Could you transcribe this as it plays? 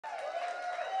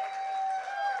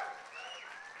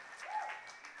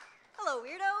Hello,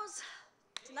 weirdos.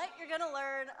 Tonight you're gonna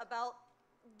learn about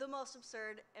the most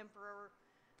absurd emperor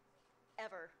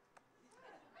ever.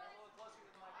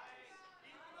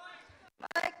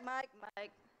 Mike.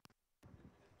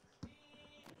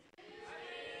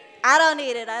 I don't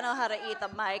need it. I know how to eat the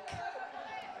mic.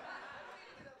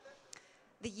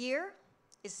 The year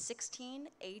is 16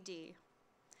 AD.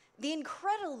 The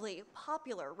incredibly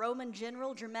popular Roman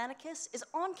general Germanicus is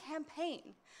on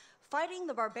campaign, fighting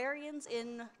the barbarians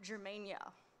in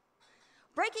Germania.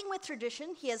 Breaking with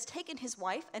tradition, he has taken his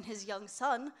wife and his young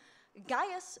son,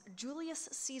 Gaius Julius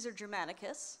Caesar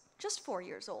Germanicus, just 4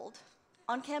 years old,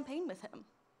 on campaign with him.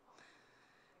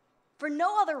 For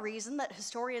no other reason that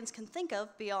historians can think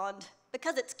of beyond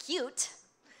because it's cute,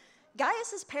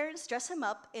 Gaius's parents dress him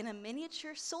up in a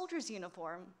miniature soldier's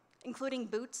uniform, including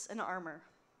boots and armor.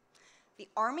 The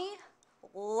army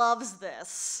loves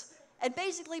this and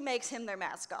basically makes him their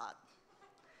mascot.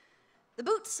 The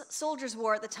boots soldiers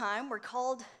wore at the time were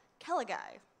called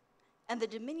Caligulae, and the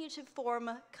diminutive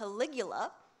form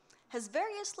Caligula has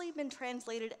variously been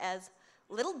translated as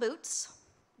little boots,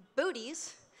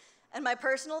 booties, and my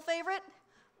personal favorite,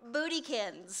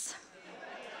 Bootikins.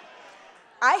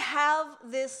 I have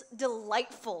this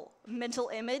delightful mental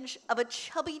image of a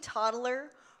chubby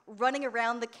toddler running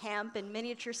around the camp in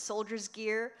miniature soldier's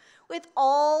gear with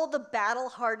all the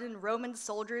battle-hardened Roman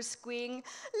soldiers squealing,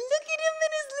 "Look at him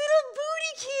and his little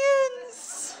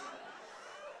Bootikins!"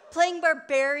 Playing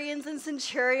barbarians and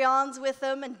centurions with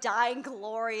them and dying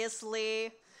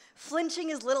gloriously. Flinching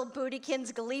his little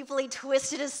Bootikins gleefully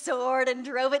twisted his sword and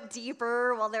drove it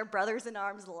deeper while their brothers in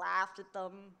arms laughed at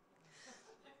them.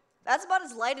 That's about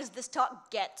as light as this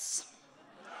talk gets.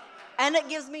 And it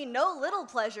gives me no little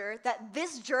pleasure that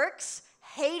this jerk's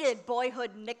hated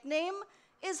boyhood nickname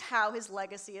is how his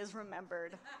legacy is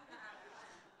remembered.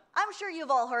 I'm sure you've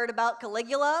all heard about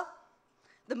Caligula,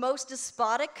 the most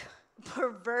despotic,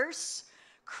 perverse,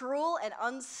 cruel, and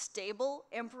unstable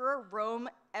emperor Rome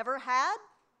ever had.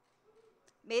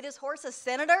 Made his horse a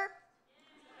senator?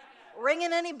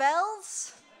 Ringing any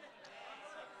bells?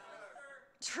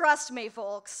 Trust me,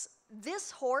 folks,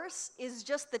 this horse is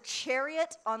just the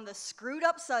chariot on the screwed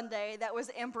up Sunday that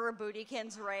was Emperor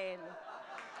Bootikins' reign.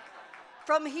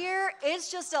 From here,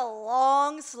 it's just a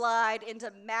long slide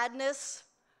into madness,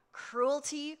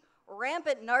 cruelty,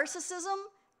 rampant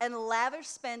narcissism, and lavish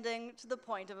spending to the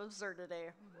point of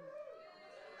absurdity.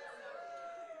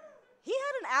 He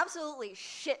had an absolutely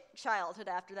shit childhood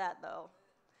after that, though.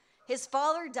 His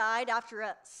father died after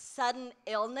a sudden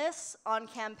illness on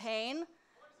campaign,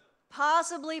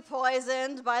 possibly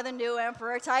poisoned by the new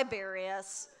emperor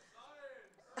Tiberius.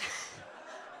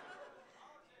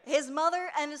 His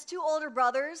mother and his 2 older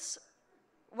brothers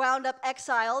wound up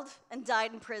exiled and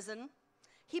died in prison.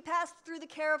 He passed through the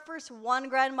care of first one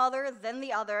grandmother, then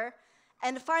the other,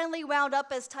 and finally wound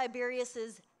up as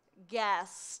Tiberius's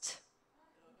guest.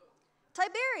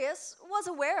 Tiberius was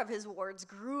aware of his ward's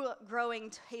growing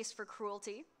taste for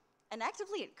cruelty and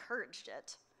actively encouraged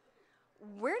it.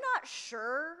 We're not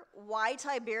sure why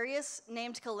Tiberius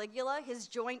named Caligula his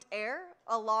joint heir,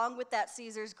 along with that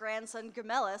Caesar's grandson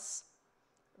Gemellus,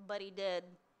 but he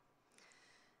did.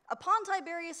 Upon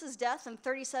Tiberius's death in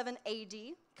 37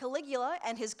 AD, Caligula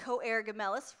and his co-heir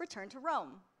Gemellus returned to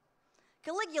Rome.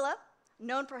 Caligula,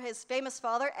 known for his famous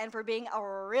father and for being a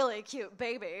really cute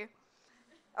baby,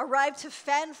 arrived to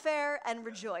fanfare and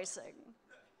rejoicing.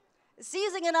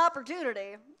 Seizing an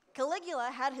opportunity, Caligula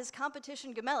had his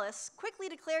competition Gemellus quickly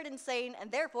declared insane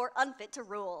and therefore unfit to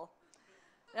rule.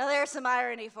 Now there's some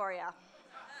irony for you.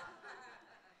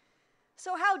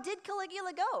 So how did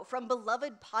Caligula go from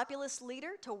beloved populist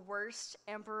leader to worst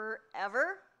emperor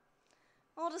ever?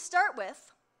 Well, to start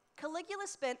with, Caligula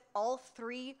spent all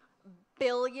 $3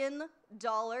 billion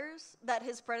that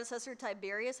his predecessor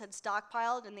Tiberius had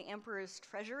stockpiled in the emperor's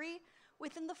treasury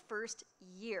within the first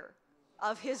year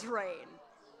of his reign.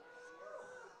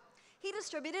 He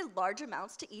distributed large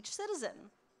amounts to each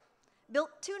citizen,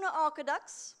 built tuna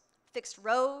aqueducts, fixed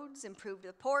roads, improved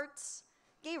the ports,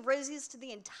 gave raises to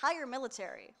the entire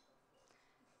military.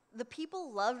 The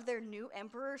people loved their new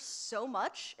emperor so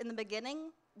much in the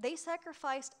beginning, they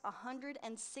sacrificed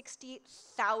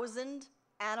 160,000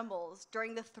 animals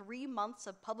during the 3 months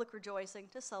of public rejoicing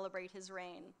to celebrate his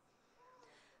reign.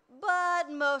 But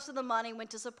most of the money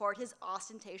went to support his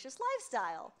ostentatious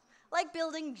lifestyle, like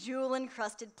building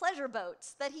jewel-encrusted pleasure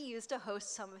boats that he used to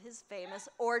host some of his famous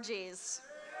orgies.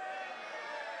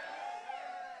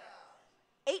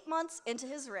 8 months into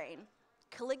his reign,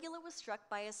 Caligula was struck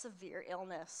by a severe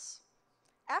illness,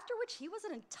 after which he was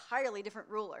an entirely different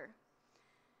ruler.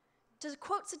 To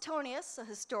quote Seutonius, a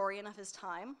historian of his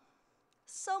time,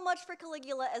 So much for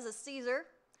Caligula as a Caesar.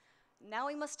 Now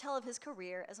we must tell of his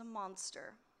career as a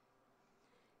monster.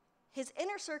 His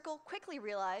inner circle quickly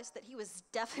realized that he was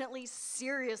definitely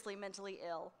seriously mentally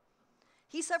ill.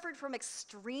 He suffered from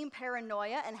extreme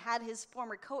paranoia and had his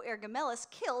former co-heir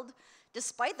Gemellus killed,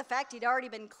 despite the fact he'd already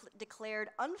been declared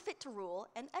unfit to rule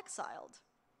and exiled.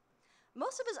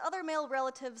 Most of his other male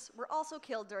relatives were also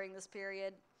killed during this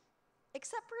period,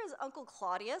 except for his uncle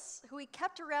Claudius, who he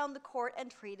kept around the court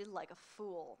and treated like a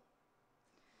fool.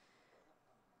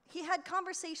 He had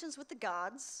conversations with the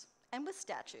gods and with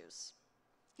statues.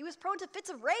 He was prone to fits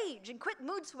of rage and quick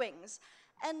mood swings,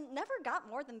 and never got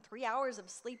more than 3 hours of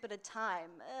sleep at a time.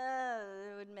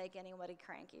 It would make anybody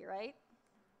cranky, right?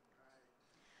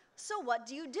 So what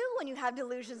do you do when you have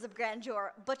delusions of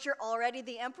grandeur, but you're already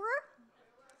the emperor?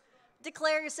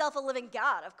 Declare yourself a living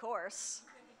god, of course.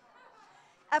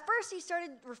 At first, he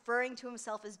started referring to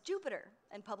himself as Jupiter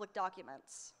in public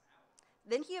documents.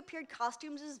 Then he appeared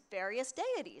costumed as various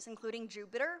deities, including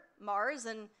Jupiter, Mars,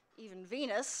 and even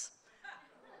Venus,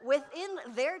 within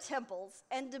their temples,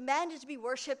 and demanded to be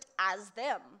worshipped as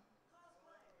them.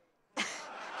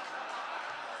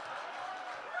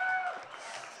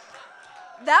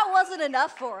 That wasn't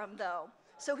enough for him, though,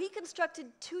 so he constructed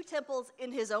 2 temples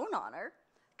in his own honor,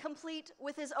 complete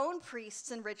with his own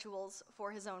priests and rituals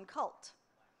for his own cult.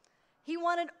 He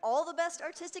wanted all the best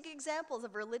artistic examples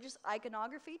of religious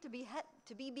iconography to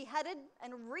be beheaded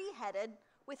and reheaded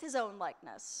with his own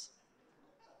likeness.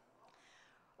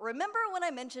 Remember when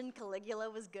I mentioned Caligula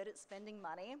was good at spending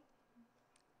money?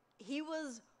 He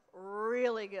was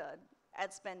really good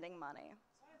at spending money.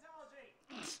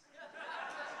 Scientology.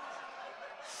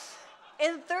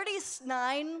 In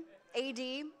 39 AD,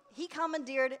 he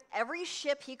commandeered every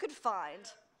ship he could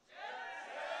find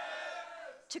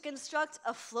to construct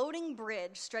a floating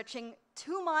bridge stretching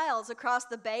 2 miles across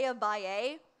the Bay of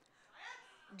Baiae,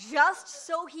 just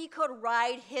so he could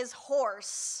ride his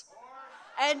horse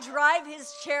and drive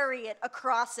his chariot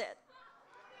across it.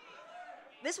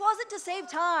 This wasn't to save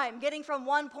time getting from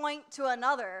one point to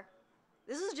another.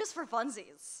 This is just for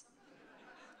funsies.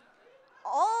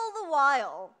 All the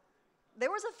while,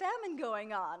 there was a famine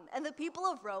going on, and the people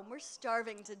of Rome were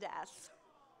starving to death.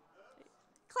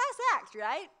 Class act,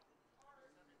 right?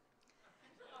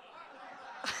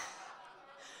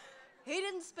 He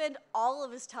didn't spend all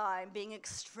of his time being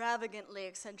extravagantly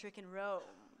eccentric in Rome.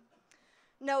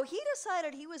 No, he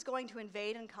decided he was going to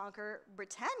invade and conquer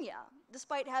Britannia,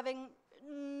 despite having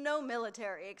no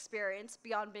military experience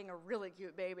beyond being a really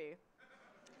cute baby.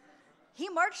 He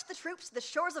marched the troops to the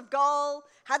shores of Gaul,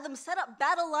 had them set up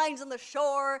battle lines on the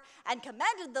shore, and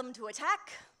commanded them to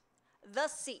attack the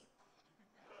sea.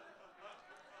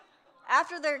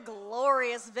 After their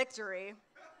glorious victory,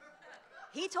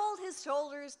 he told his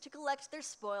soldiers to collect their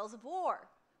spoils of war,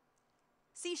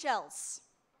 seashells,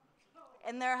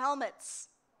 in their helmets.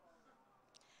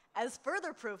 As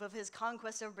further proof of his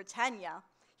conquest of Britannia,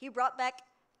 he brought back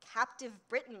captive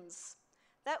Britons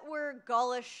that were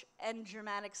Gaulish and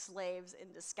Germanic slaves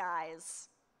in disguise.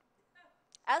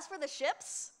 As for the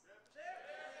ships,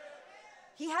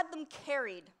 he had them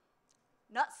carried,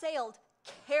 not sailed,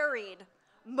 carried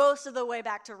most of the way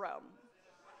back to Rome.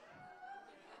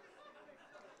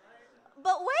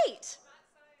 But wait,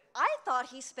 I thought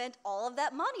he spent all of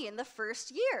that money in the first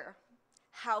year.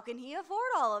 How can he afford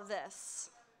all of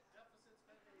this?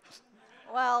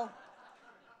 Well,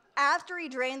 after he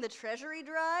drained the treasury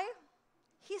dry,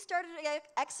 he started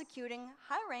executing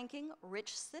high-ranking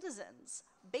rich citizens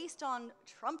based on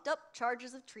trumped-up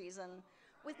charges of treason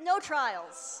with no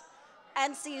trials,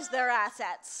 and seized their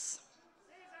assets.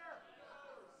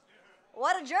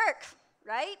 What a jerk,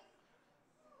 right?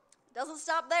 Doesn't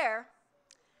stop there.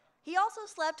 He also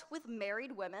slept with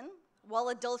married women, while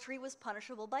adultery was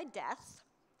punishable by death,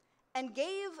 and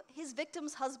gave his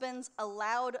victims' husbands a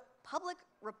loud public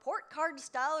report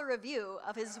card-style review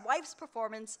of his wife's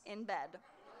performance in bed.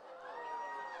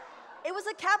 It was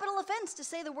a capital offense to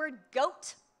say the word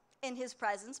goat in his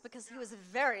presence because he was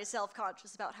very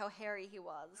self-conscious about how hairy he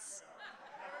was.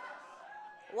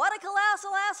 What a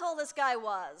colossal asshole this guy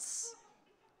was.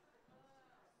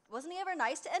 Wasn't he ever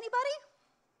nice to anybody?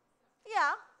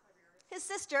 Yeah, his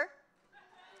sister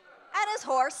and his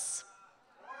horse.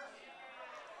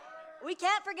 We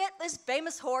can't forget this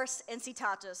famous horse,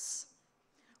 Incitatus.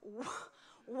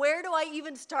 Where do I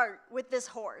even start with this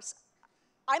horse?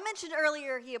 I mentioned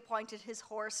earlier he appointed his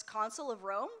horse consul of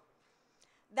Rome.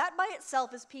 That by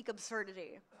itself is peak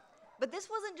absurdity. But this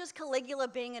wasn't just Caligula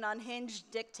being an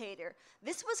unhinged dictator.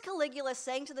 This was Caligula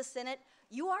saying to the Senate,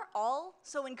 "You are all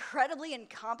so incredibly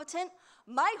incompetent,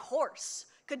 my horse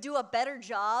could do a better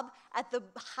job at the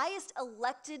highest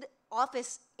elected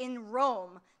office in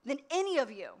Rome than any of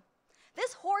you.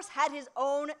 This horse had his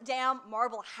own damn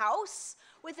marble house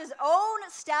with his own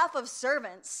staff of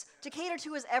servants to cater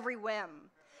to his every whim.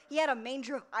 He had a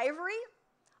manger of ivory,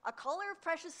 a collar of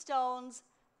precious stones,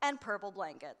 and purple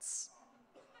blankets.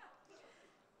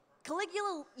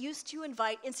 Caligula used to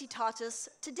invite Seutonius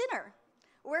to dinner,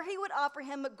 where he would offer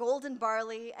him golden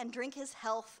barley and drink his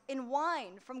health in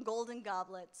wine from golden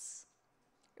goblets.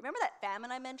 Remember that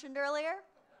famine I mentioned earlier?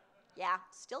 Yeah,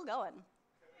 still going.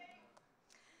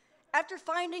 After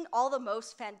finding all the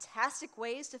most fantastic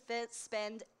ways to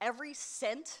spend every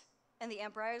cent in the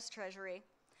empire's treasury,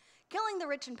 killing the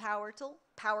rich and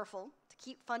powerful to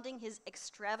keep funding his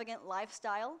extravagant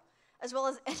lifestyle, as well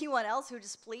as anyone else who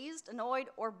displeased, annoyed,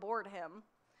 or bored him,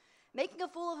 making a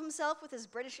fool of himself with his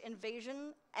British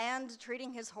invasion, and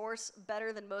treating his horse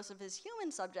better than most of his human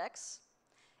subjects,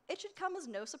 it should come as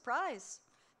no surprise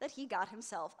that he got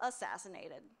himself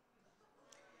assassinated.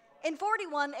 In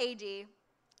 41 AD,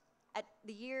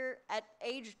 at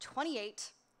age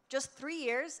 28, just 3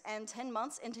 years and 10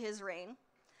 months into his reign,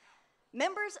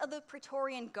 members of the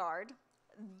Praetorian Guard,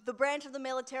 the branch of the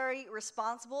military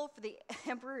responsible for the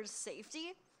emperor's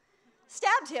safety,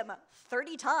 stabbed him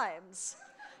 30 times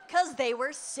because they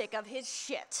were sick of his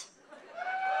shit.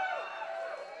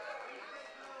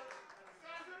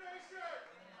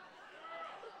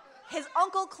 His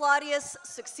uncle Claudius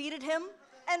succeeded him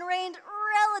and reigned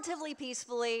relatively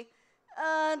peacefully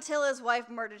until his wife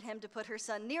murdered him to put her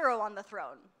son Nero on the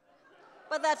throne.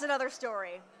 But that's another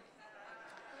story.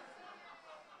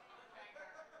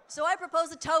 So I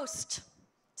propose a toast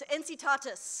to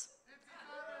Seutonius,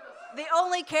 the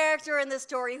only character in this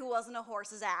story who wasn't a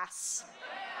horse's ass.